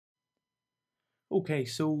Okay,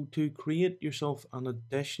 so to create yourself an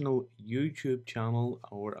additional YouTube channel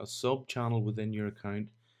or a sub channel within your account,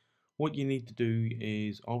 what you need to do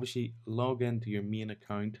is obviously log into your main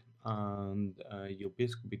account and you'll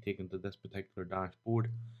basically be taken to this particular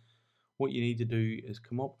dashboard. What you need to do is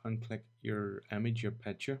come up and click your image, your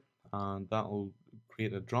picture, and that'll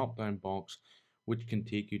create a drop down box which can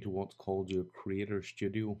take you to what's called your Creator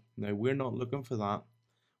Studio. Now, we're not looking for that.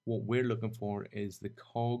 What we're looking for is the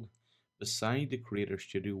cog beside the Creator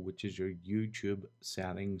Studio, which is your YouTube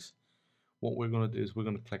settings. What we're going to do is we're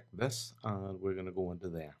going to click this and we're going to go into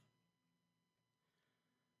there.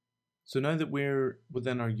 So now that we're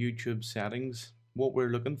within our YouTube settings, what we're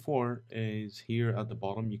looking for is here at the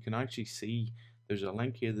bottom. You can actually see there's a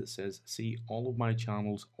link here that says see all of my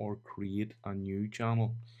channels or create a new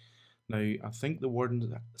channel. Now, I think the wording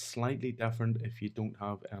is slightly different if you don't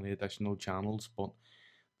have any additional channels, but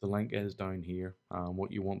the link is down here.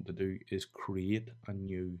 What you want to do is create a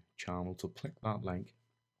new channel. So click that link.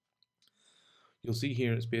 You'll see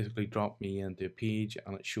here it's basically dropped me into a page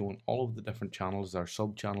and it's showing all of the different channels or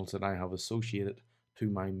sub channels that I have associated to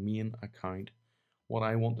my main account. What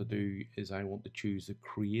I want to do is I want to choose the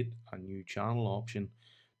create a new channel option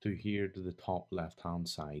to here to the top left hand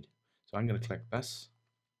side. So I'm going to click this.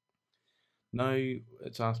 Now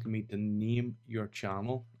it's asking me to name your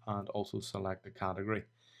channel and also select a category.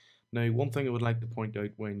 Now, one thing I would like to point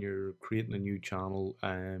out when you're creating a new channel,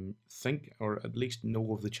 think or at least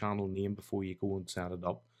know of the channel name before you go and set it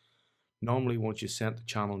up. Normally, once you set the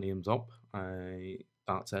channel names up,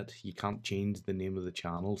 that's it. You can't change the name of the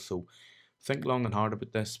channel. So think long and hard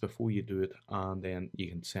about this before you do it, and then you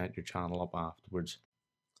can set your channel up afterwards.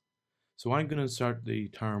 So I'm going to insert the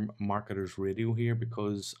term Marketers Radio here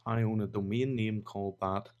because I own a domain name called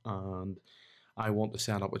that, and I want to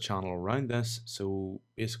set up a channel around this. So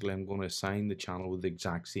basically I'm going to assign the channel with the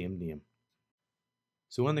exact same name.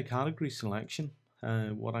 So in the category selection,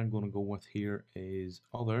 what I'm going to go with here is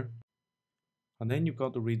other. And then you've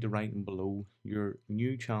got to read the writing below. Your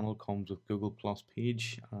new channel comes with Google Plus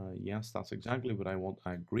page. Yes, that's exactly what I want.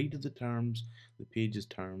 I agree to the terms, the page's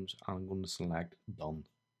terms, and I'm going to select done.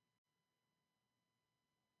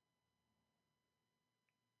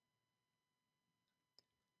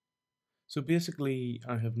 So basically,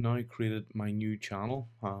 I have now created my new channel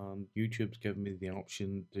and YouTube's given me the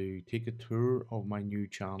option to take a tour of my new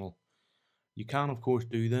channel. You can of course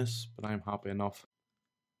do this, but I'm happy enough.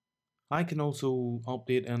 I can also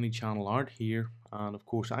update any channel art here, and of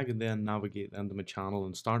course I can then navigate into my channel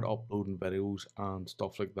and start uploading videos and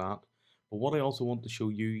stuff like that. But what I also want to show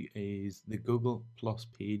you is the Google Plus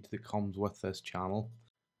page that comes with this channel.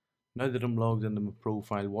 Now that I'm logged into my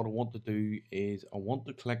profile, what I want to do is I want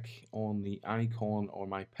to click on the icon or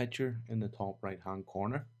my picture in the top right hand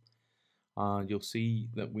corner, and you'll see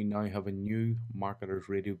that we now have a new Marketers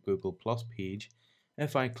Radio Google Plus page.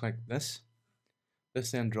 If I click this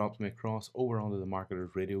then drops me across over onto the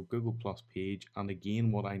Marketers Radio Google Plus page, and again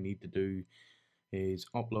what I need to do is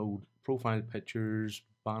upload profile pictures,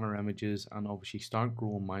 banner images, and obviously start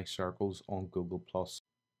growing my circles on Google Plus.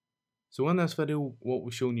 So in this video, what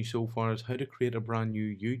we've shown you so far is how to create a brand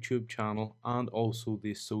new YouTube channel and also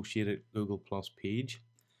the associated Google Plus page.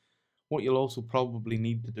 What you'll also probably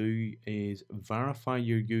need to do is verify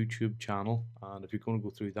your YouTube channel, and if you're going to go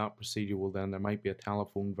through that procedure, well then there might be a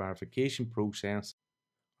telephone verification process,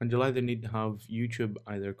 and you'll either need to have YouTube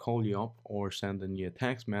either call you up or send in you a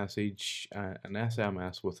text message, an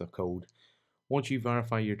SMS with a code. Once you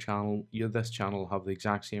verify your channel, this channel will have the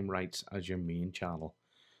exact same rights as your main channel.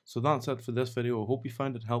 So that's it for this video. I hope you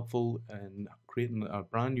found it helpful in creating a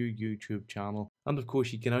brand new YouTube channel. And of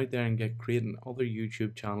course you can out there and get creating other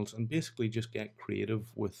YouTube channels and basically just get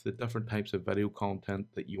creative with the different types of video content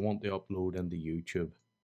that you want to upload into YouTube.